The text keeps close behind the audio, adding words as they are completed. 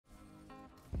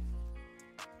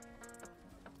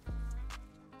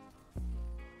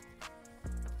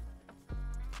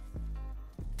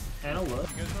Anna low.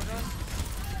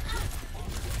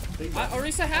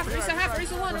 Orisa half,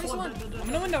 Orisa one. I'm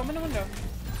in the window,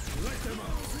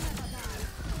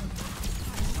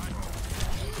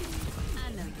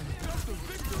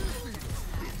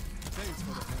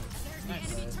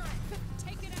 Nice.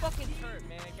 Fucking hurt,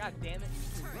 man. God damn it.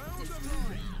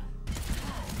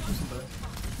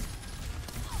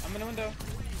 I'm in the window.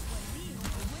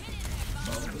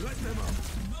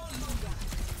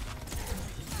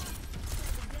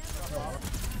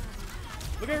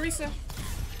 Look at Orisa.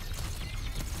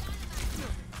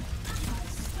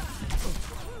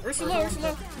 Orisa low.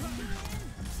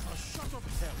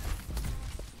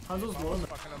 Hanzo's low.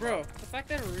 Bro, the fact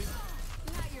that Orisa.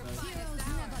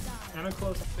 Anna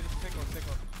close.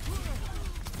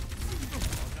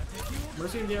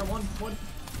 Mercy in the air. One.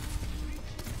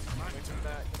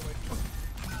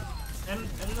 And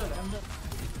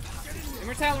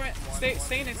Immortal,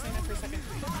 stay next for a second.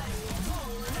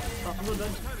 Hanzo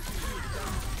dead.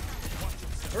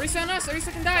 Orisa on us.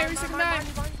 Orisa can die.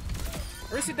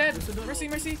 Orisa dead. Mercy.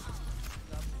 Mercy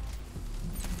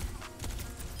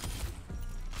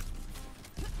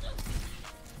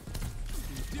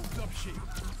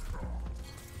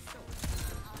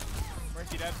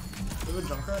dead. Do a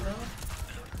jump right now.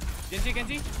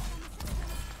 Genji.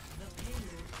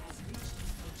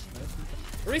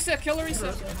 Orisa, kill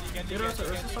Orisa. Genji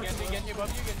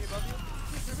above you.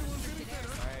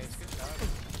 Nice, good shot.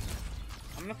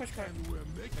 I'm gonna push card.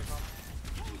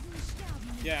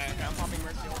 Yeah. Okay, I'm popping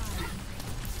Mercy.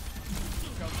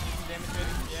 Go, damage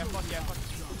ready. Yeah, fuck.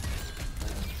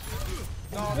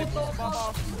 No, they pulled the bomb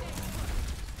off.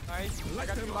 Nice. I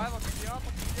got you live. I'll pick you up.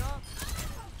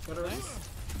 Got it right.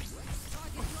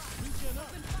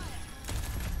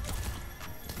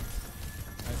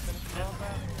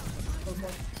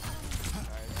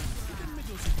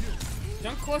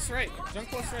 Jump close right.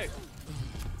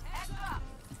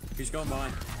 He's going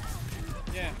behind.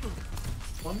 Yeah.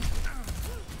 One.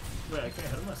 Wait, I can't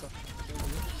hit him myself.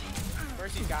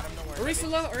 Mercy's got him, don't worry. Orisa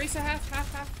low. Orisa half.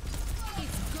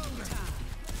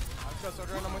 Let's go,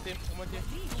 Soldier. I'm with you.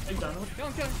 Hey, down. Kill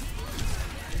him.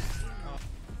 Oh,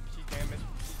 she's damaged.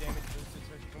 Boosted,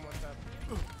 so she can one tap.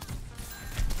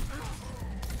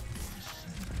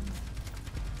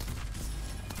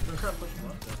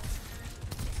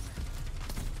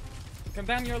 Come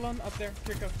down, you're alone up there.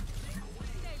 Here, go.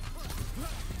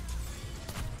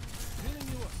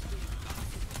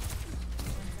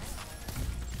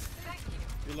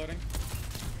 Reloading.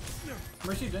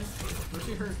 Mercy dead.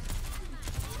 Mercy hurt.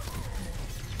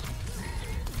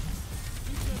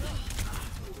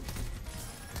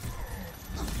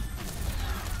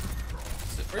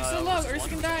 Orisa low. Orisa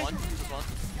can die.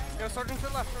 Yo, Sergeant to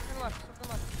the left. Sergeant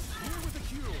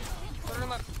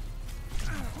left.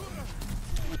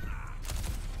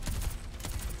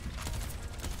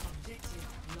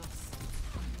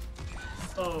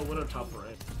 Oh, Widow top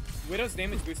right. Widow's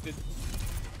damage boosted.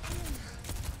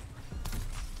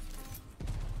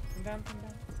 Come down.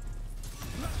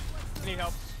 I need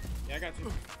help. Yeah, I got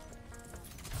you.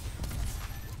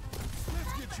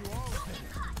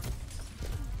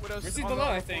 Widow's Mercy's on below,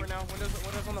 the I think. Now.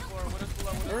 Widow's on the floor. Widow's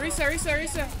below.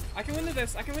 Orisa. I can win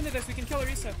this. We can kill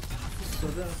Orisa.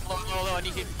 Oh, I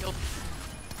need to get killed.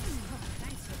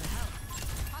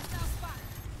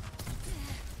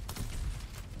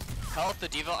 Help the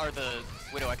diva or the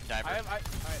widow. I can dive her. Alright.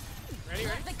 Ready?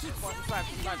 Dive.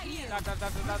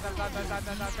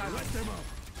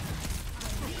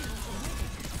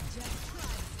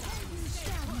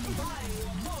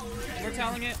 We're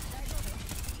telling it.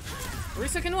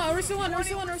 Orisa can win. Orisa won.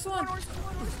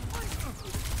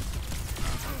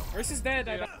 Orisa's dead.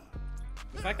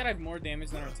 The fact that I have more damage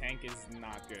than our tank is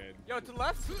not good. Yo, to the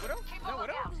left. Widow? No,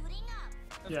 Widow?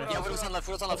 Yeah, Widow's on left.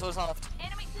 Enemy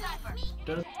sniper. Nice,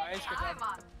 good job. I'm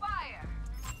on fire.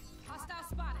 Hostile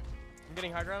spotted. I'm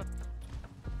getting high ground.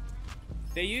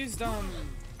 They used Orisa.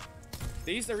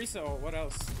 Or what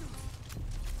else?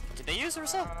 Did they use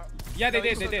Ursa? Yeah, they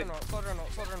did. Soldier no.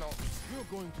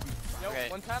 Yo, Okay.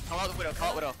 one tap. Call out the widow.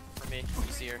 For me.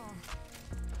 You see her.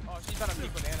 Oh, she's trying to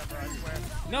peek with Anna, bro, I swear.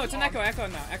 No, it's an echo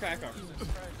now. Echo.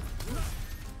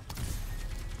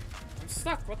 I'm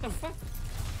stuck. What the fuck?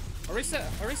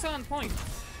 Orisa on point.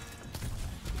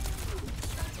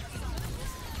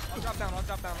 I'll drop down. I'm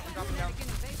dropping down.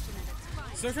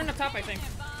 Soldier up top, I think.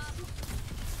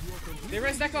 They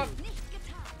raised echo up.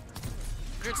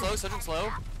 Sojourn slow.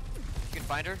 You can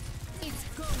find her. It's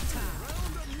go time.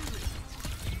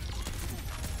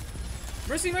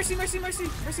 Mercy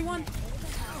one.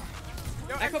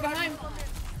 Yo, Echo behind.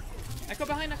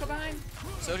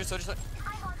 Soldier.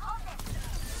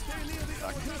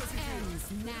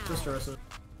 Ends now. Just Ursa.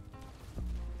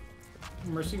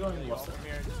 Mercy going Really left. well from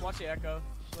here. Just watch the Echo.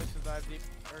 She likes to dive deep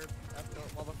or after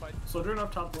lava fight. Soldier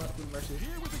up top left with Mercy.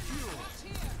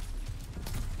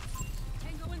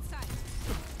 Tango inside.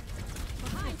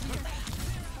 Behind you.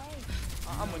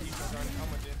 I'm with you, Soldier.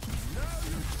 I'm with you.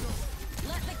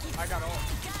 Let the keep I got all.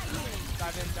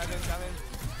 guide you. Dive in.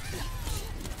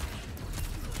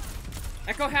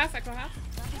 Echo half, echo half.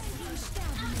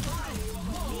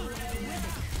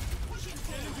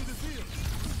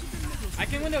 I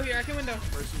can window here, I can window.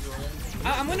 Mercy's rolling.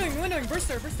 I'm windowing,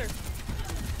 burster.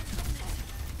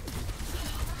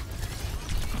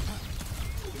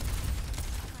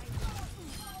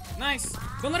 Nice.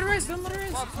 Don't let her rise.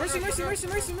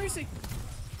 Mercy.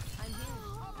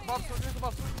 Above, Soldier's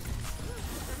above.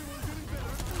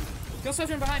 Kill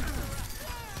Soldier behind.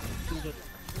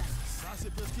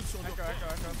 Echo.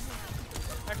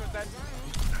 Echo's dead.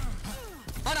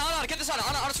 On, get this on,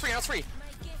 it's free.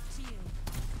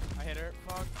 I hit her.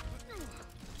 Fuck.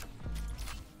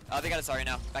 Oh, they got it, sorry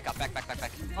now. Back up.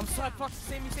 I'm so fuck.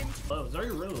 Save me. Oh,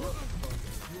 Zarya really low.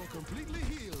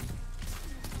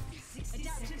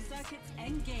 Adaptive circuits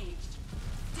engaged.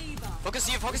 Diva. Focus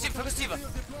Diva.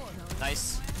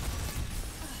 Nice.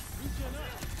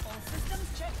 All systems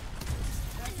check.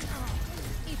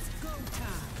 It's go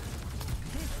time.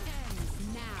 This ends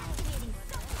now.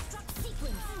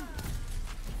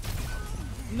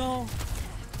 No.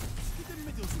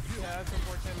 Yeah, that's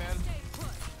unfortunate, man.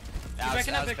 That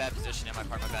was a bad position in my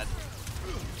part, my bad.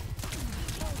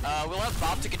 We'll have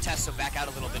Bob to contest, so back out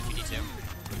a little bit if you need to.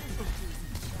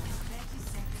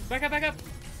 Back up.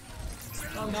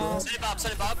 Oh no. Send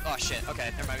it, Bob. Oh shit,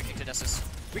 okay, never mind, we can contest this.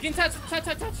 We can touch.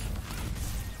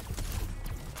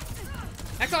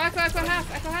 Echo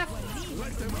half.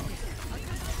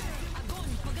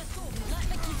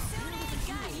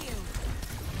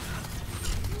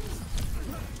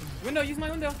 Window, use my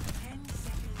window.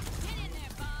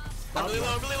 I'm really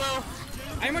low.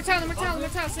 I'm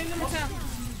Immortal, save Immortal.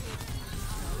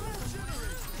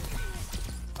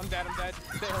 I'm dead.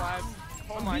 Stay alive.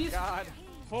 Oh my god.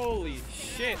 Holy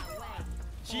shit.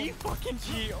 G.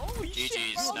 Holy shit.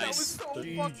 GG's, Bro, that nice. was so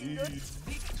fucking good.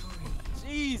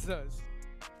 Jesus.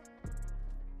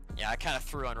 Yeah, I kind of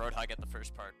threw on Roadhog at the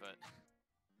first part, but...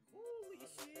 Holy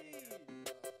shit.